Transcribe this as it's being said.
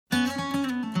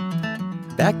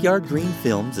Backyard Green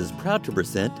Films is proud to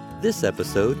present this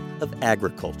episode of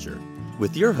Agriculture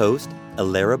with your host,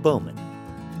 Alara Bowman.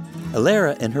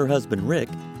 Alara and her husband Rick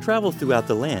travel throughout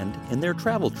the land in their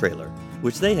travel trailer,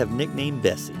 which they have nicknamed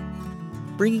Bessie,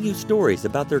 bringing you stories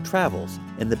about their travels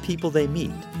and the people they meet.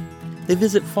 They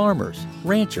visit farmers,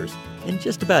 ranchers, and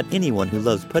just about anyone who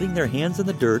loves putting their hands in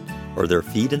the dirt or their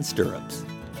feet in stirrups.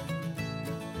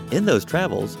 In those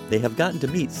travels, they have gotten to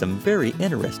meet some very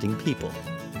interesting people.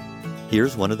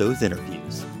 Here's one of those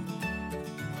interviews.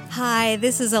 Hi,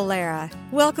 this is Alara.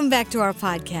 Welcome back to our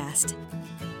podcast.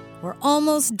 We're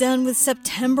almost done with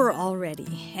September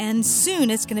already, and soon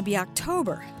it's going to be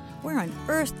October. Where on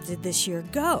earth did this year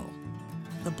go?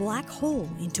 The black hole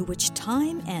into which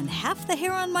time and half the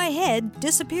hair on my head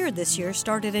disappeared this year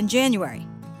started in January.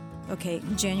 Okay,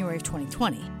 January of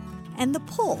 2020. And the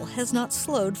pull has not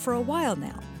slowed for a while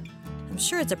now. I'm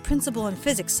sure it's a principle in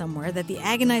physics somewhere that the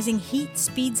agonizing heat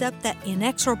speeds up that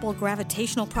inexorable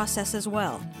gravitational process as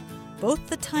well. Both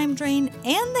the time drain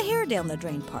and the hair down the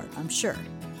drain part, I'm sure.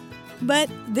 But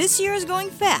this year is going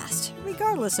fast,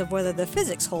 regardless of whether the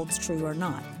physics holds true or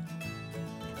not.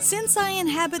 Since I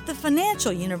inhabit the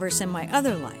financial universe in my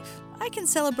other life, I can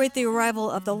celebrate the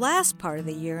arrival of the last part of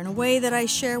the year in a way that I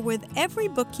share with every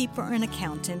bookkeeper and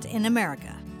accountant in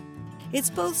America. It's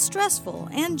both stressful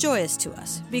and joyous to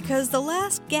us because the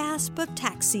last gasp of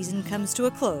tax season comes to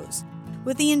a close,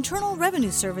 with the Internal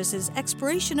Revenue Service's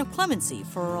expiration of clemency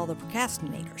for all the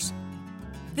procrastinators.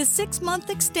 The 6-month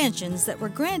extensions that were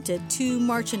granted to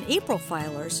March and April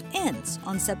filers ends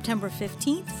on September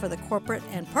 15th for the corporate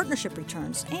and partnership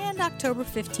returns and October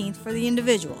 15th for the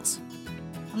individuals.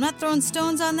 I'm not throwing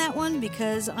stones on that one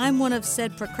because I'm one of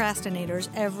said procrastinators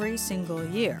every single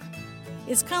year.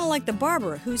 It's kind of like the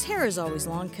barber whose hair is always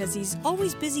long because he's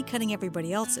always busy cutting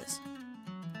everybody else's.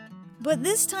 But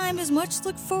this time is much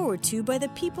looked forward to by the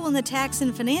people in the tax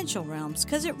and financial realms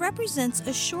because it represents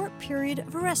a short period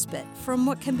of respite from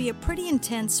what can be a pretty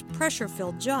intense,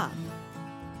 pressure-filled job.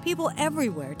 People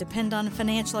everywhere depend on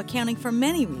financial accounting for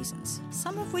many reasons,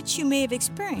 some of which you may have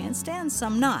experienced and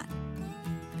some not.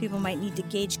 People might need to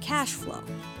gauge cash flow,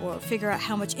 or figure out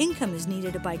how much income is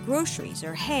needed to buy groceries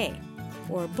or hay,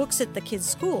 or books at the kids'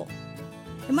 school.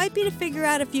 It might be to figure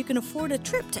out if you can afford a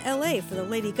trip to LA for the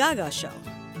Lady Gaga show.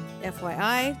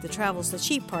 FYI, the travel's the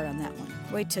cheap part on that one.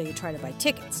 Wait till you try to buy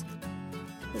tickets.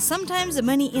 But sometimes the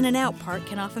money in and out part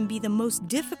can often be the most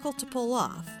difficult to pull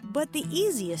off, but the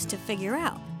easiest to figure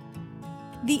out.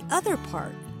 The other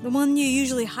part, the one you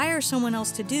usually hire someone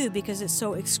else to do because it's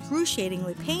so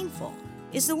excruciatingly painful,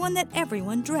 is the one that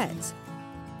everyone dreads.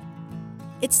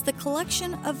 It's the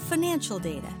collection of financial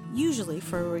data, usually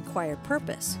for a required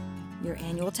purpose. Your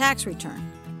annual tax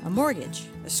return, a mortgage,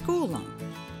 a school loan,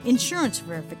 insurance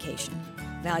verification,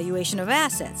 valuation of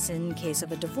assets in case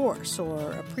of a divorce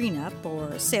or a prenup or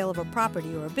a sale of a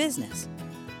property or a business.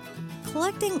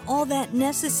 Collecting all that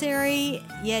necessary,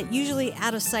 yet usually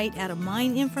out of sight, out of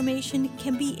mind information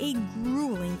can be a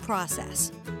grueling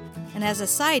process. And as a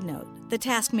side note, the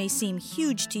task may seem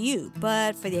huge to you,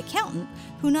 but for the accountant,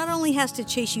 who not only has to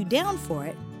chase you down for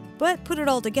it, but put it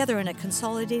all together in a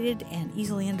consolidated and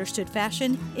easily understood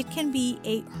fashion, it can be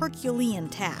a Herculean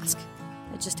task.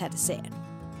 I just had to say it.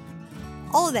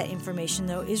 All of that information,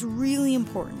 though, is really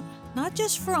important, not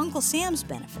just for Uncle Sam's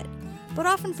benefit, but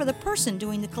often for the person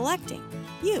doing the collecting,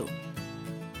 you.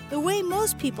 The way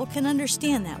most people can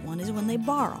understand that one is when they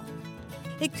borrow.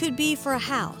 It could be for a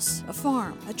house, a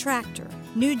farm, a tractor,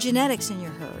 new genetics in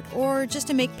your herd, or just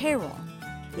to make payroll.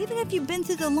 Even if you've been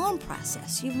through the loan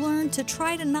process, you've learned to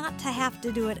try to not to have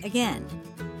to do it again.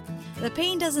 The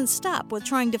pain doesn't stop with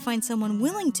trying to find someone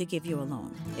willing to give you a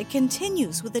loan. It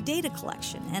continues with the data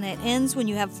collection, and it ends when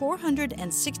you have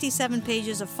 467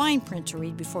 pages of fine print to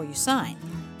read before you sign.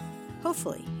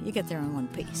 Hopefully, you get there in one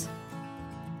piece.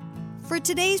 For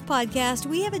today's podcast,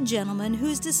 we have a gentleman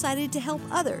who's decided to help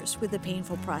others with the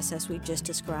painful process we've just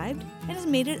described and has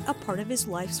made it a part of his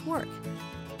life's work.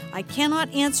 I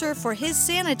cannot answer for his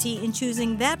sanity in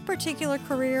choosing that particular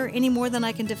career any more than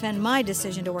I can defend my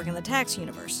decision to work in the tax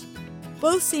universe.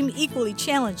 Both seem equally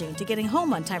challenging to getting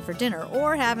home on time for dinner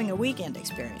or having a weekend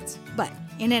experience. But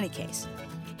in any case,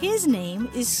 his name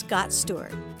is Scott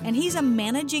Stuart, and he's a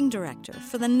managing director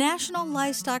for the National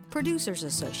Livestock Producers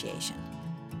Association.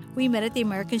 We met at the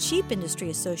American Sheep Industry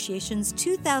Association's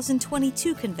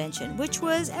 2022 convention, which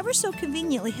was ever so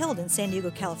conveniently held in San Diego,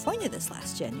 California this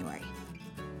last January.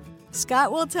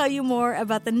 Scott will tell you more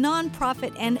about the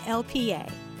nonprofit NLPA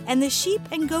and the Sheep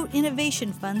and Goat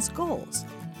Innovation Fund's goals.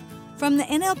 From the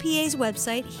NLPA's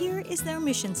website, here is their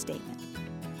mission statement.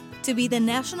 to be the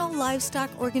national livestock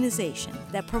organization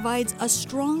that provides a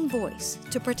strong voice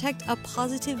to protect a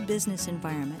positive business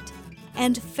environment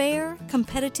and fair,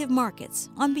 competitive markets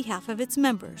on behalf of its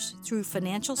members through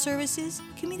financial services,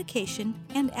 communication,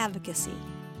 and advocacy.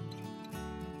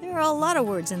 There are a lot of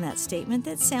words in that statement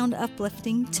that sound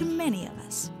uplifting to many of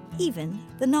us, even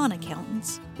the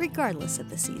non-accountants, regardless of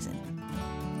the season.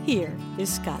 Here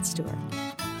is Scott Stuart.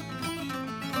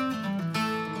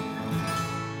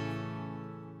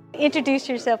 Introduce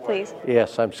yourself, please.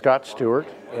 Yes, I'm Scott Stuart,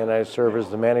 and I serve as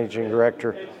the Managing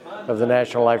Director of the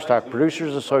National Livestock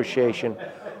Producers Association,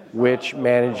 which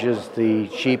manages the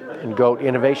Sheep and Goat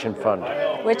Innovation Fund.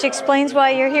 Which explains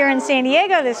why you're here in San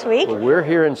Diego this week. Well, we're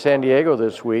here in San Diego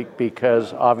this week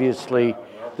because obviously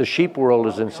the sheep world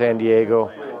is in San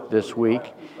Diego this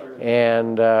week,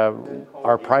 and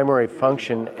our primary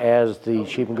function as the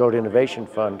Sheep and Goat Innovation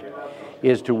Fund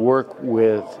is to work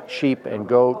with sheep and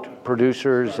goat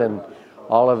producers and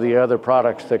all of the other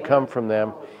products that come from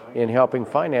them in helping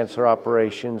finance their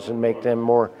operations and make them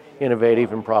more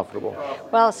innovative and profitable.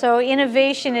 Well, so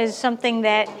innovation is something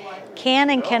that can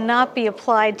and cannot be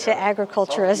applied to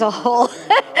agriculture as a whole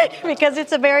because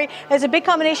it's a big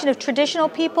combination of traditional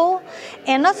people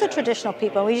and not so traditional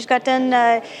people. We just got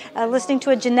done listening to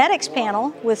a genetics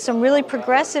panel with some really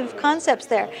progressive concepts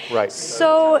there. Right.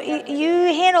 So you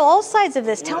handle all sides of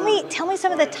this. Tell me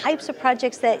some of the types of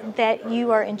projects that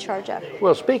you are in charge of.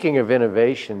 Well, speaking of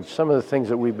innovation, some of the things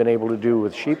that we've been able to do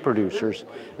with sheep producers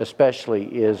especially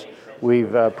is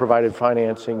we've provided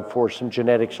financing for some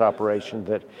genetics operations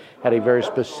that had a very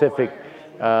specific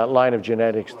line of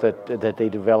genetics that they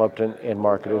developed and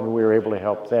marketed, and we were able to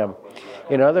help them.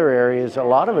 In other areas, a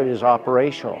lot of it is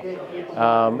operational.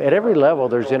 At every level,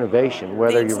 there's innovation,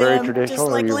 whether you're very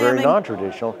traditional or you're very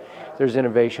non-traditional. There's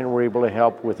innovation. We're able to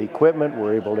help with equipment.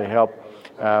 We're able to help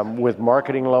with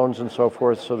marketing loans and so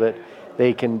forth so that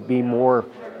they can be more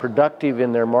productive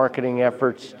in their marketing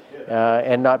efforts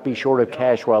and not be short of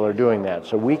cash while they're doing that.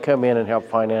 So we come in and help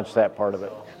finance that part of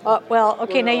it. Well,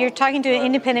 okay, now you're talking to an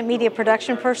independent media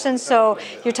production person, so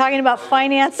you're talking about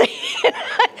financing.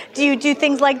 Do you do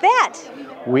things like that?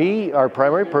 Our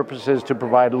primary purpose is to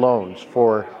provide loans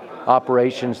for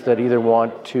operations that either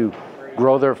want to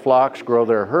grow their flocks, grow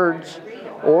their herds,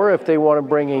 or if they want to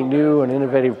bring a new and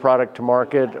innovative product to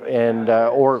market and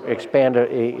or expand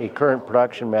a current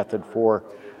production method for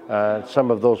some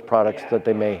of those products that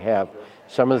they may have.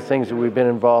 Some of the things that we've been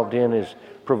involved in is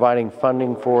providing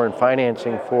funding for and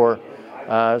financing for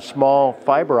small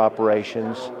fiber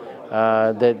operations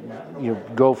that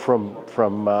go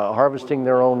from harvesting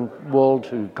their own wool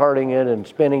to carting it and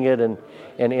spinning it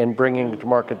and bringing it to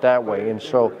market that way. And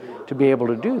so to be able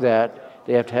to do that,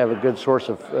 they have to have a good source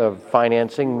of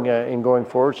financing in going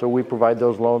forward, so we provide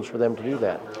those loans for them to do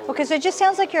that. Okay, so it just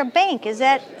sounds like you're a bank. Is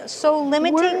that so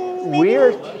limiting?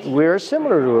 We're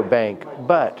similar to a bank,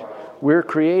 but we're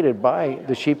created by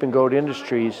the sheep and goat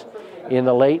industries in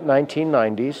the late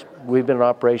 1990s. We've been in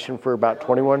operation for about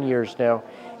 21 years now,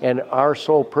 and our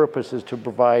sole purpose is to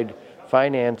provide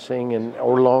financing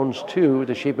or loans to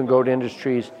the sheep and goat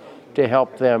industries to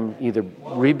help them either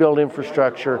rebuild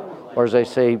infrastructure or, as I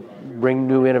say, bring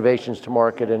new innovations to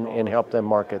market and help them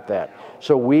market that.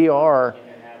 So we are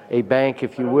a bank,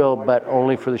 if you will, but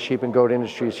only for the sheep and goat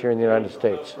industries here in the United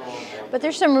States. But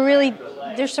there's some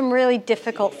really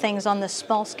difficult things on the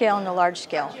small scale and the large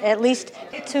scale. At least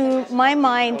to my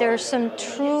mind, there's some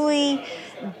truly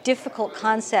difficult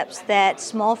concepts that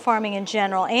small farming in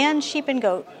general and sheep and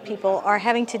goat people are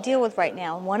having to deal with right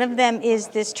now. One of them is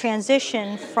this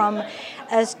transition from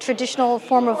a traditional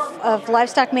form of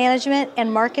livestock management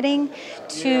and marketing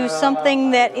to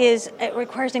something that it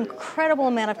requires an incredible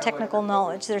amount of technical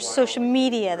knowledge. There's social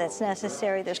media that's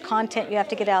necessary. There's content you have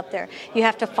to get out there. You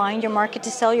have to find your market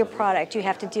to sell your product. You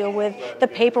have to deal with the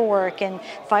paperwork and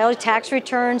file your tax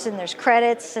returns, and there's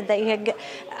credits that you can get.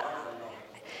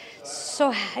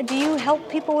 So do you help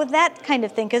people with that kind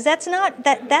of thing? Because that's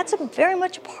very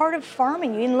much a part of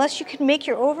farming. Unless you can make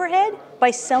your overhead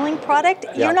by selling product,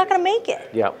 you're not going to make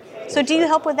it. Yeah. So do you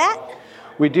help with that?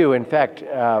 We do. In fact,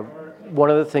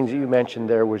 one of the things that you mentioned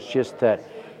there was just that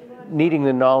needing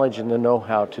the knowledge and the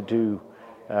know-how to do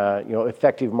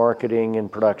effective marketing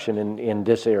and production in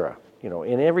this era.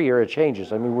 In every era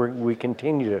changes. I mean, we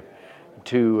continue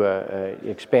to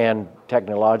expand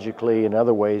technologically and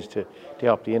other ways to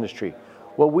help the industry.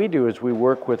 What we do is we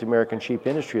work with the American Sheep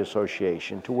Industry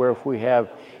Association to where if we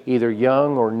have either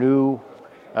young or new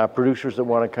producers that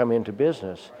want to come into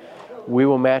business, we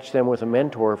will match them with a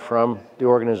mentor from the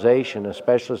organization, a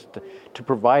specialist, to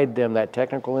provide them that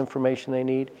technical information they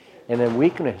need, and then we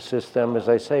can assist them, as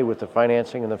I say, with the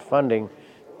financing and the funding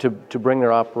to bring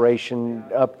their operation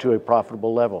up to a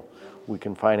profitable level. We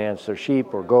can finance their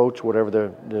sheep or goats, whatever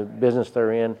the business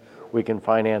they're in. We can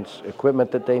finance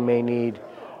equipment that they may need,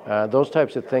 those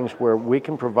types of things where we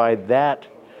can provide that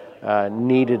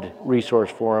needed resource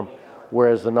for them,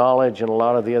 whereas the knowledge and a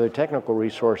lot of the other technical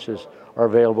resources are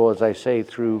available, as I say,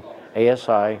 through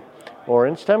ASI, or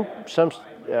in some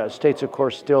states, of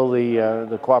course, still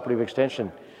the Cooperative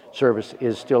Extension Service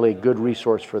is still a good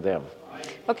resource for them.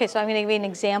 Okay, so I'm going to give you an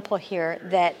example here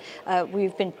that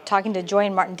we've been talking to Joy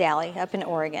and Martin Daly up in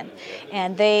Oregon,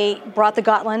 and they brought the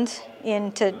Gotland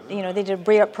into, they did a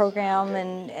breed-up program,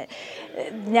 and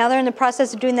now they're in the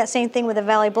process of doing that same thing with the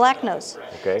Valley Blacknose.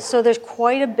 Okay. So there's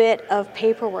quite a bit of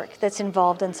paperwork that's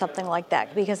involved in something like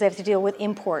that because they have to deal with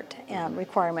import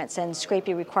requirements and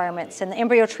scrapie requirements, and the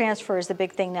embryo transfer is the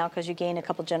big thing now because you gain a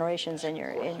couple generations and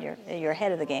you're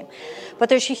ahead of the game. But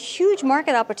there's a huge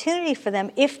market opportunity for them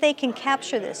if they can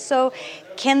capture this. So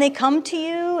can they come to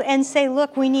you and say,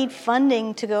 look, we need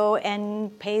funding to go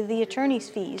and pay the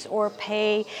attorney's fees or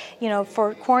pay,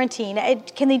 for quarantine?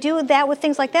 Can they do that with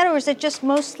things like that, or is it just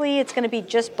mostly it's going to be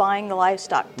just buying the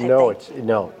livestock type thing?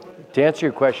 No. To answer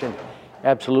your question,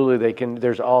 absolutely they can.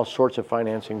 There's all sorts of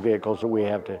financing vehicles that we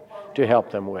have to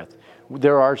help them with.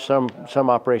 There are some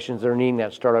operations that are needing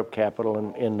that startup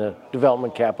capital and the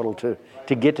development capital to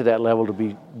get to that level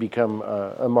to become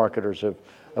marketers of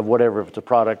whatever, if it's a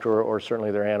product or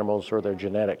certainly their animals or their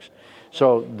genetics.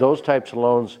 So those types of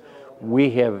loans,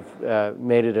 we have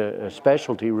made it a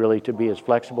specialty really to be as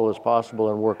flexible as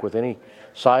possible and work with any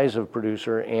size of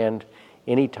producer and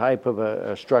any type of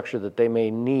a structure that they may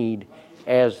need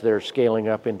as they're scaling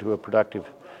up into a productive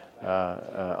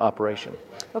operation.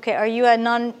 Okay, are you a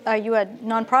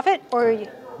nonprofit or?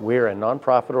 We're a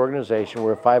nonprofit organization.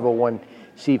 We're a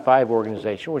 501c5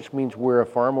 organization, which means we're a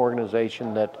farm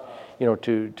organization that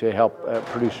to help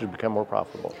producers become more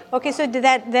profitable. Okay, so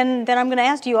then I'm going to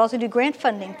ask, do you also do grant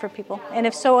funding for people? And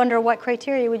if so, under what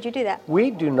criteria would you do that?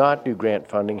 We do not do grant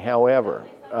funding. However,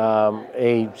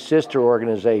 a sister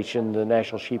organization, the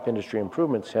National Sheep Industry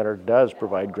Improvement Center, does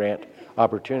provide grant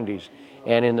opportunities.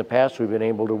 And in the past, we've been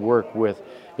able to work with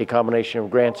a combination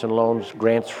of grants and loans,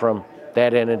 grants from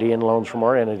that entity and loans from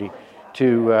our entity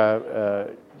to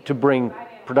bring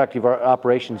productive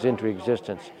operations into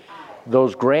existence.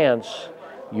 Those grants,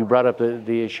 you brought up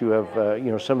the issue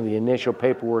of some of the initial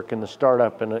paperwork and the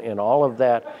startup and all of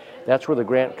that. That's where the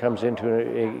grant comes into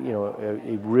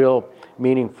a real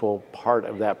meaningful part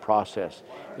of that process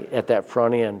at that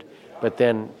front end. But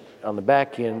then on the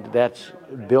back end, that's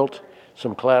built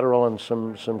some collateral and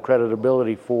some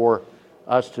creditability for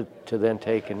us to then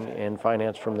take and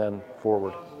finance from then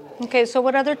forward. Okay, so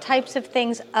what other types of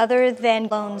things other than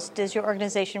loans does your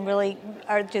organization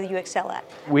do you excel at?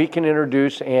 We can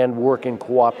introduce and work in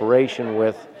cooperation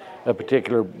with a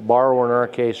particular borrower in our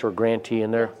case or grantee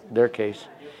in their case.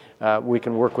 We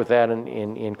can work with that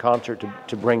in concert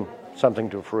to bring something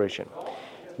to fruition.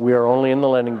 We are only in the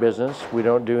lending business. We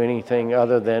don't do anything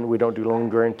other than, we don't do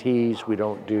loan guarantees, we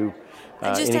don't do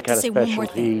any kind of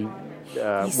specialty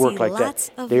work like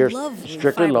that. They're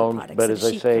strictly loans, but as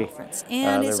I say,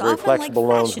 they're very flexible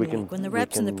loans. We can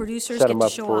set them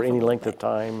up for any length of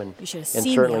time, and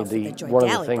certainly one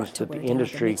of the things that the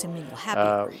industry,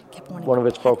 one of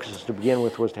its focuses to begin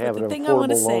with was to have an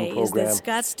affordable loan program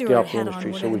to help the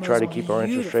industry. So we try to keep our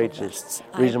interest rates as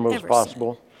reasonable as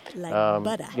possible.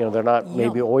 They're not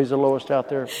maybe always the lowest out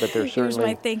there, but they're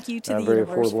certainly very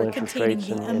affordable interest rates,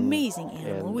 and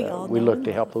we look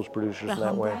to help those producers in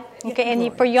that way. Okay,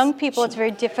 and for young people, it's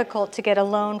very difficult to get a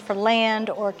loan for land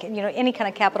or any kind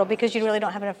of capital because you really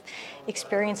don't have enough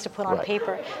experience to put on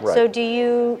paper. Right. So do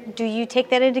you take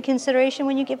that into consideration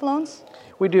when you give loans?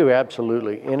 We do,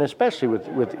 absolutely, and especially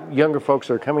with younger folks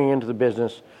that are coming into the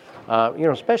business.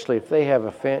 Especially if they have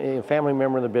a family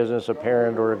member in the business, a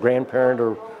parent or a grandparent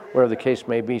or whatever the case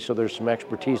may be, so there's some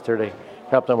expertise there to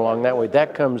help them along that way.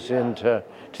 That comes into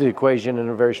the equation in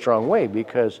a very strong way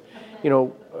because,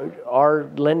 our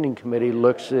lending committee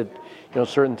looks at,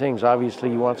 certain things.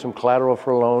 Obviously, you want some collateral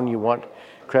for a loan, you want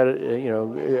credit,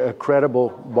 a credible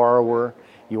borrower,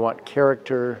 you want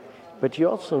character, but you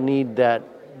also need that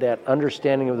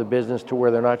understanding of the business to where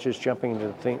they're not just jumping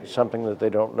into something that they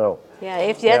don't know. Yeah,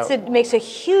 it makes a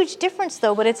huge difference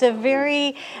though, but it's a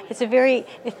very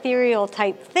ethereal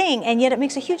type thing, and yet it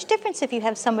makes a huge difference if you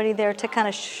have somebody there to kind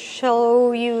of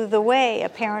show you the way, a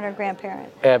parent or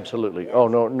grandparent. Absolutely. Oh,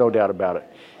 no doubt about it.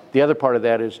 The other part of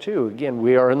that is too, again,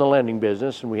 we are in the lending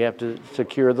business and we have to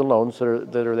secure the loans that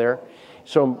are there.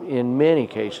 So in many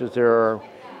cases there are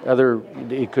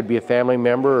it could be a family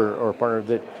member or a partner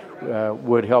that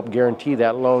would help guarantee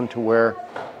that loan to where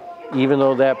even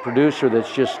though that producer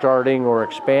that's just starting or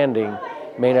expanding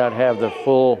may not have the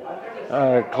full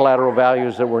collateral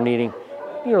values that we're needing,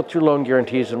 through loan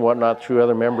guarantees and whatnot, through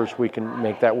other members, we can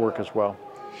make that work as well.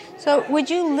 So would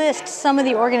you list some of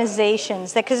the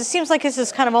organizations because it seems like this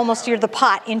is kind of almost you're the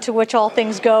pot into which all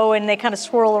things go and they kind of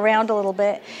swirl around a little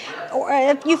bit, or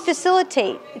if you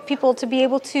facilitate people to be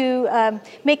able to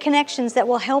make connections that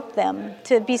will help them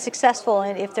to be successful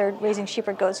if they're raising sheep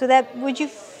or goats. So that would you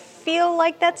feel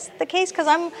like that's the case? Because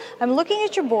I'm looking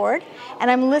at your board and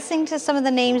I'm listening to some of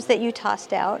the names that you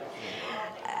tossed out.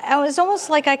 It was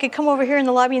almost like I could come over here in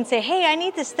the lobby and say, hey, I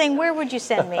need this thing. Where would you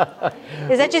send me?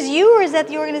 Is that just you or is that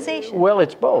the organization? Well,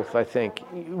 it's both, I think.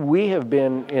 We have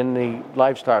been in the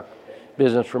livestock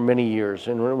business for many years.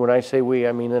 And when I say we,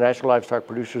 I mean the National Livestock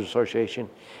Producers Association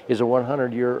is a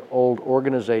 100-year-old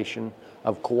organization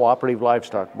of cooperative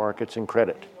livestock markets and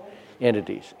credit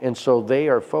entities. And so they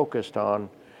are focused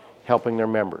on helping their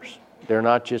members. They're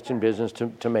not just in business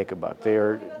to make a buck. They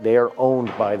are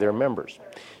owned by their members.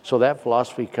 So that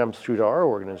philosophy comes through to our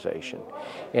organization.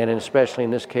 And especially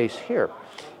in this case here,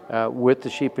 with the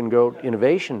Sheep and Goat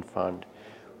Innovation Fund,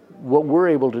 what we're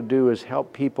able to do is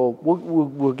help people.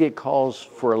 We'll get calls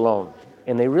for a loan,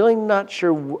 and they're really not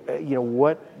sure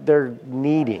what they're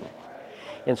needing.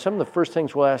 And some of the first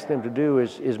things we'll ask them to do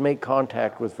is make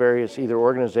contact with various either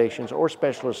organizations or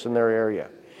specialists in their area.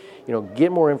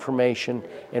 Get more information,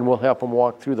 and we'll help them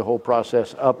walk through the whole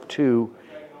process up to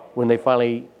when they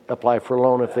finally apply for a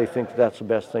loan if they think that's the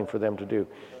best thing for them to do.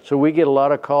 So we get a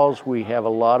lot of calls. We have a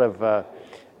lot of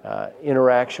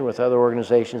interaction with other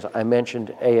organizations. I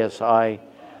mentioned ASI.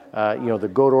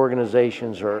 The goat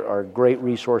organizations are great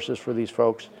resources for these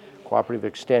folks. Cooperative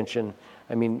Extension.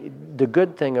 I mean, the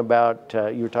good thing about,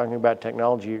 you were talking about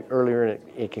technology earlier, and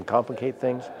it can complicate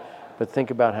things. But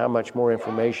think about how much more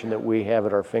information that we have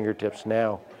at our fingertips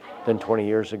now than 20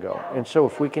 years ago. And so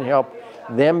if we can help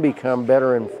them become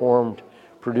better informed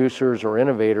producers or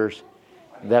innovators,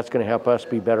 that's going to help us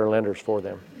be better lenders for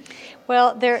them.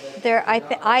 Well,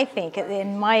 I think,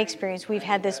 in my experience, we've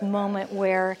had this moment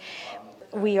where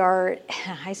we are,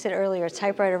 I said earlier,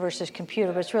 typewriter versus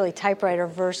computer, but it's really typewriter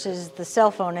versus the cell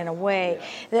phone in a way.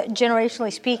 That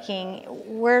generationally speaking,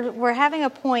 we're having a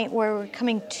point where we're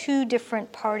becoming two different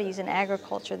parties in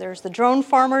agriculture. There's the drone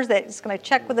farmers that's going to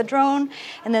check with a drone,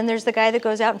 and then there's the guy that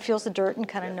goes out and feels the dirt and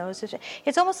kind of knows it.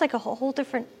 It's almost like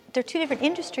they're two different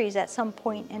industries at some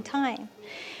point in time.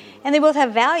 And they both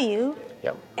have value,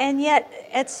 yep. And yet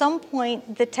at some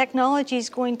point the technology is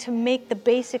going to make the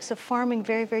basics of farming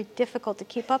very, very difficult to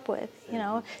keep up with.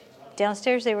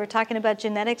 Downstairs they were talking about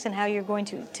genetics and how you're going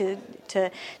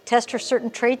to test for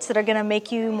certain traits that are going to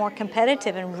make you more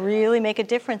competitive and really make a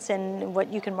difference in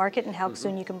what you can market and how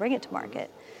soon you can bring it to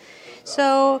market.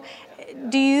 So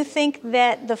do you think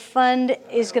that the fund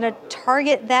is going to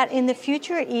target that in the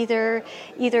future, either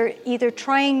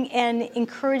trying and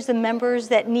encourage the members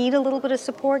that need a little bit of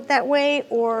support that way,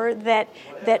 or that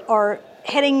are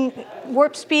heading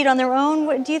warp speed on their own?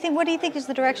 What do you think is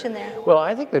the direction there? Well,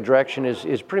 I think the direction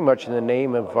is pretty much in the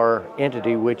name of our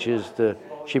entity, which is the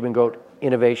Sheep and Goat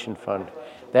Innovation Fund.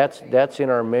 That's in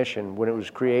our mission. When it was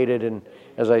created, and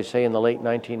as I say, in the late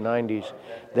 1990s,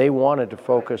 they wanted to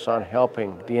focus on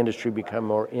helping the industry become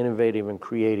more innovative and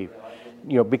creative,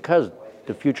 because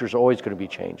the future is always going to be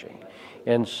changing.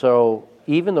 And so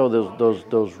even though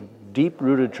those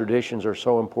deep-rooted traditions are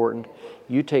so important,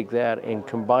 you take that and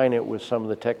combine it with some of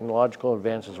the technological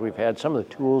advances we've had, some of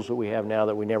the tools that we have now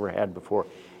that we never had before.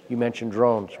 You mentioned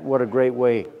drones. What a great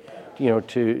way,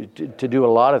 to do a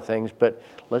lot of things, but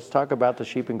let's talk about the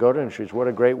sheep and goat industries. What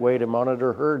a great way to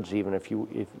monitor herds, even if you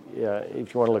want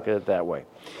to look at it that way.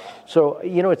 So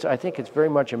I think it's very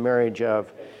much a marriage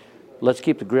of let's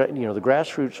keep the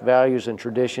grassroots values and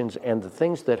traditions and the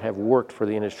things that have worked for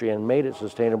the industry and made it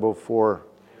sustainable for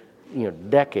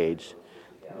decades.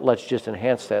 Let's just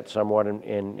enhance that somewhat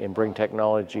and bring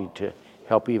technology to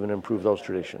help even improve those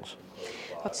traditions.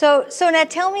 So now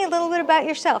tell me a little bit about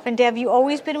yourself. And have you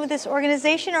always been with this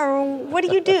organization, or what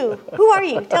do you do? Who are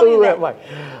you? Tell me about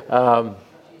it.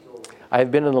 I've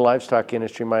been in the livestock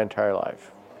industry my entire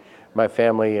life. My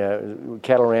family,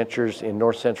 cattle ranchers in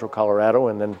north central Colorado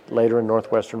and then later in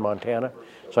northwestern Montana.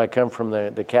 So I come from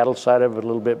the cattle side of it a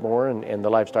little bit more and the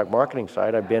livestock marketing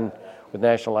side. I've been with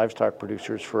National Livestock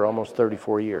Producers for almost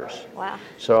 34 years. Wow.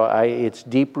 So it's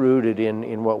deep rooted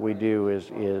in what we do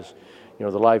is the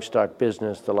livestock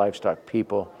business, the livestock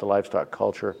people, the livestock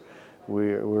culture.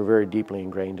 We're very deeply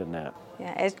ingrained in that.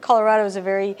 Yeah, as Colorado is a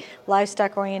very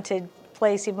livestock-oriented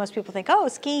place. Most people think,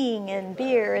 skiing and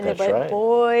beer, but right.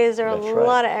 boy, is there a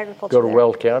lot of agriculture. Go to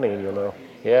Weld County and you'll know.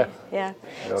 Yeah. Yeah.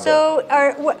 No So,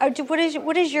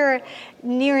 what is your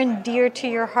near and dear to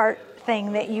your heart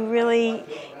thing that you really,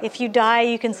 if you die,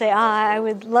 you can say, I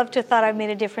would love to have thought I made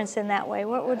a difference in that way?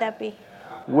 What would that be?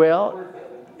 Well,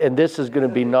 and this is going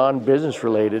to be non-business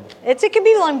related. It can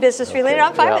be long business related.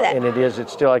 I'm fine with that. And it is.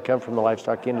 It's still, I come from the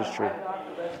livestock industry.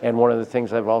 And one of the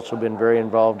things I've also been very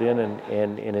involved in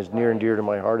and is near and dear to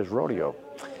my heart is rodeo.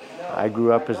 I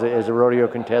grew up as a rodeo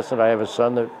contestant. I have a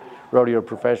son that rodeoed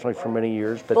professionally for many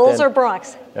years. But Bulls or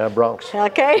Broncs? Broncs.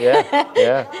 Okay.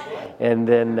 Yeah. And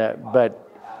then, but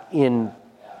in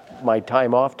my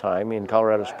time in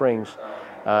Colorado Springs,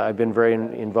 I've been very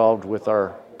involved with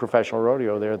our professional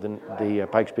rodeo there, the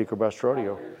Pikes Peak or Bust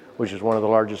Rodeo, which is one of the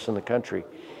largest in the country.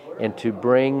 And to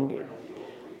bring,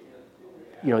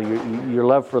 your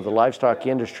love for the livestock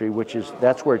industry,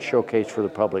 that's where it's showcased for the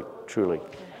public, truly.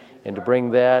 And to bring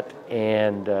that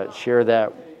and share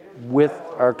that with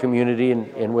our community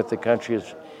and with the country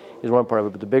is one part of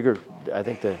it. But I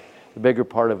think the bigger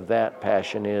part of that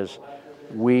passion is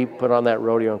we put on that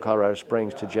rodeo in Colorado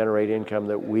Springs to generate income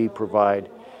that we provide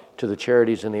to the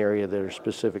charities in the area that are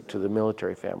specific to the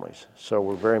military families. So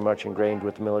we're very much ingrained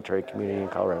with the military community in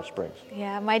Colorado Springs.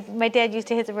 Yeah, my dad used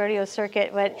to hit the rodeo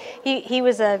circuit, but he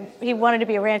wanted to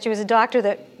be a rancher. He was a doctor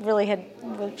that really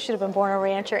should have been born a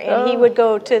rancher, and he would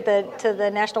go to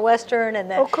the National Western and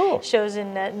the shows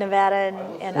in Nevada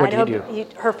and what Idaho. Did he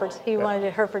do? Herefords. He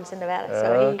wanted Herefords in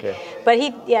Nevada. But he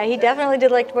definitely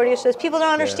did like rodeo shows. People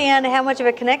don't understand how much of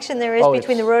a connection there is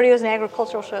between the rodeos and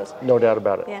agricultural shows. No doubt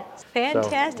about it. Yeah, it's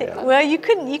fantastic. So, Well, you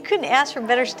couldn't ask for a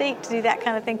better state to do that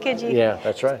kind of thing, could you? Yeah,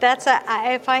 that's right.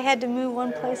 If I had to move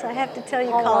one place, I have to tell you,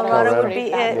 Colorado would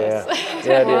be it.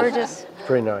 Yeah, Gorgeous. It's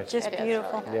pretty nice. Just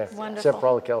beautiful. Yeah. Wonderful. Except for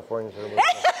all the Californians that are moving.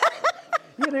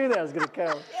 You knew that was going to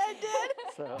come. Yeah, I did.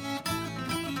 So.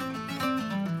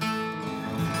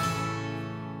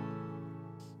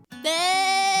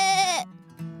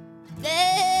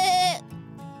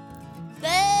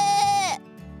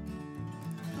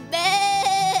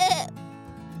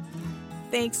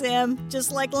 Thanks, Em.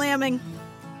 Just like lambing.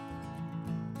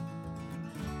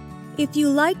 If you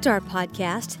liked our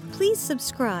podcast, please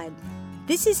subscribe.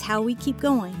 This is how we keep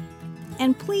going.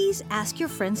 And please ask your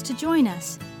friends to join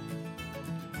us.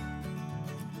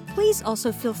 Please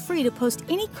also feel free to post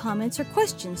any comments or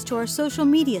questions to our social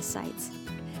media sites.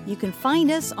 You can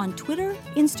find us on Twitter,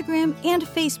 Instagram, and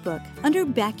Facebook under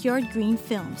Backyard Green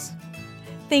Films.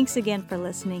 Thanks again for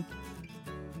listening.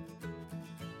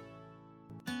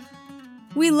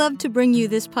 We love to bring you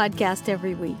this podcast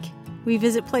every week. We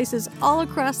visit places all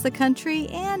across the country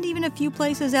and even a few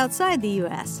places outside the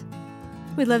U.S.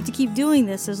 We'd love to keep doing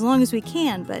this as long as we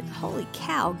can, but holy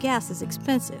cow, gas is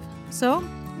expensive. So,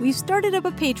 we've started up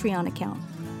a Patreon account.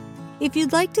 If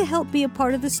you'd like to help be a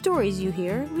part of the stories you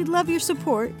hear, we'd love your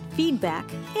support, feedback,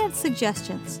 and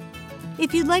suggestions.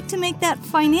 If you'd like to make that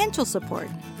financial support,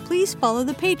 please follow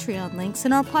the Patreon links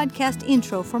in our podcast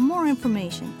intro for more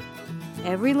information.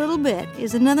 Every little bit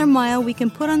is another mile we can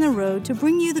put on the road to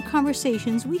bring you the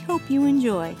conversations we hope you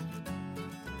enjoy.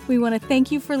 We want to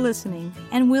thank you for listening,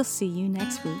 and we'll see you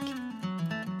next week.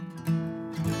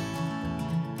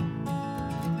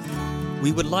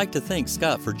 We would like to thank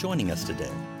Scott for joining us today.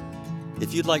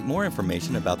 If you'd like more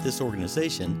information about this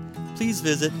organization, please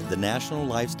visit the National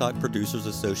Livestock Producers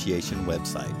Association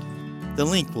website. The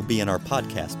link will be in our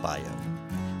podcast bio.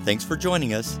 Thanks for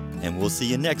joining us, and we'll see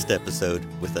you next episode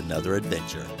with another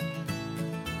adventure.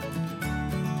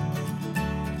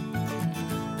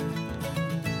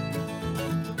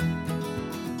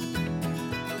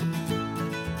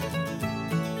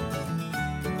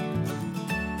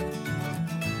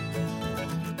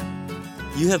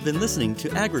 You have been listening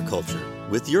to Agriculture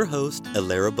with your host,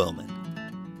 Alara Bowman.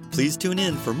 Please tune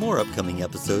in for more upcoming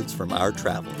episodes from our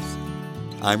travels.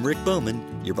 I'm Rick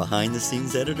Bowman, your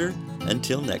behind-the-scenes editor.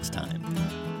 Until next time.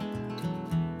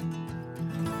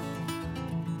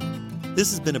 This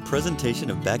has been a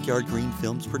presentation of Backyard Green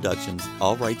Films Productions,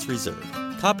 all rights reserved.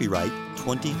 Copyright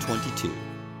 2022.